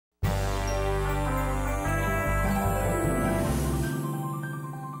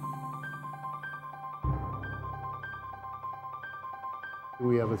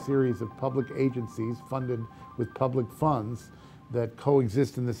We have a series of public agencies funded with public funds that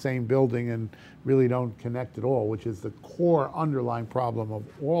coexist in the same building and really don't connect at all, which is the core underlying problem of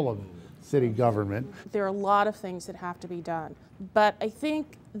all of city government. There are a lot of things that have to be done, but I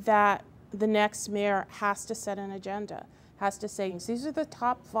think that the next mayor has to set an agenda, has to say these are the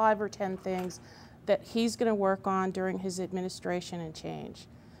top 5 or 10 things that he's going to work on during his administration and change,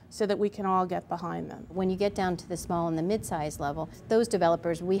 so that we can all get behind them. When you get down to the small and the mid-sized level, those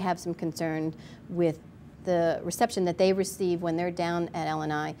developers, we have some concern with the reception that they receive when they're down at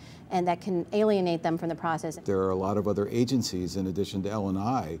L&I, and that can alienate them from the process. There are a lot of other agencies in addition to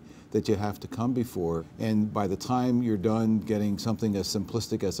L&I that you have to come before, and by the time you're done getting something as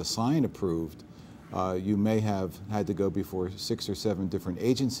simplistic as a sign approved, you may have had to go before 6 or 7 different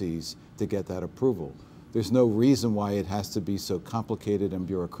agencies to get that approval. There's no reason why it has to be so complicated and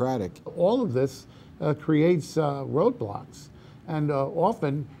bureaucratic. All of this creates roadblocks. And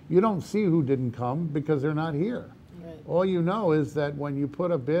often you don't see who didn't come because they're not here. Right. All you know is that when you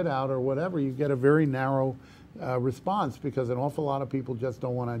put a bid out or whatever, you get a very narrow response because an awful lot of people just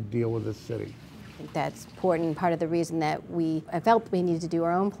don't want to deal with this city. I think that's important. Part of the reason that I felt we needed to do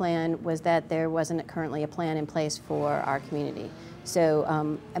our own plan was that there wasn't currently a plan in place for our community.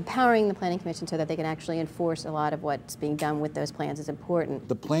 So empowering the Planning Commission so that they can actually enforce a lot of what's being done with those plans is important.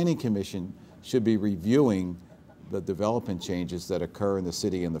 The Planning Commission should be reviewing the development changes that occur in the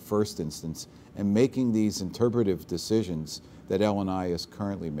city in the first instance and making these interpretive decisions that L&I is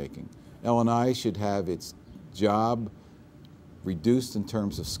currently making. L&I should have its job reduced in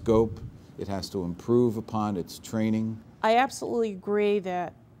terms of scope. It has to improve upon its training. I absolutely agree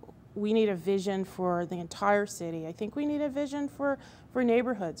that we need a vision for the entire city. I think we need a vision for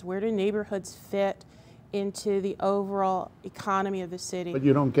neighborhoods. Where do neighborhoods fit into the overall economy of the city? But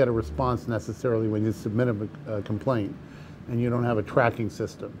you don't get a response necessarily when you submit a complaint and you don't have a tracking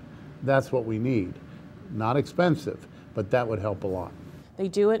system. That's what we need. Not expensive, but that would help a lot. They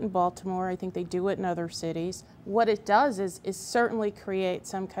do it in Baltimore. I think they do it in other cities. What it does is certainly create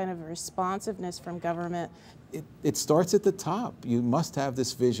some kind of responsiveness from government. It starts at the top. You must have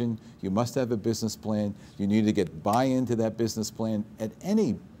this vision. You must have a business plan. You need to get buy-in to that business plan at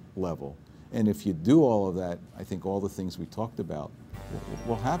any level. And if you do all of that, I think all the things we talked about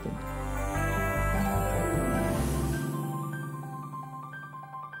will happen.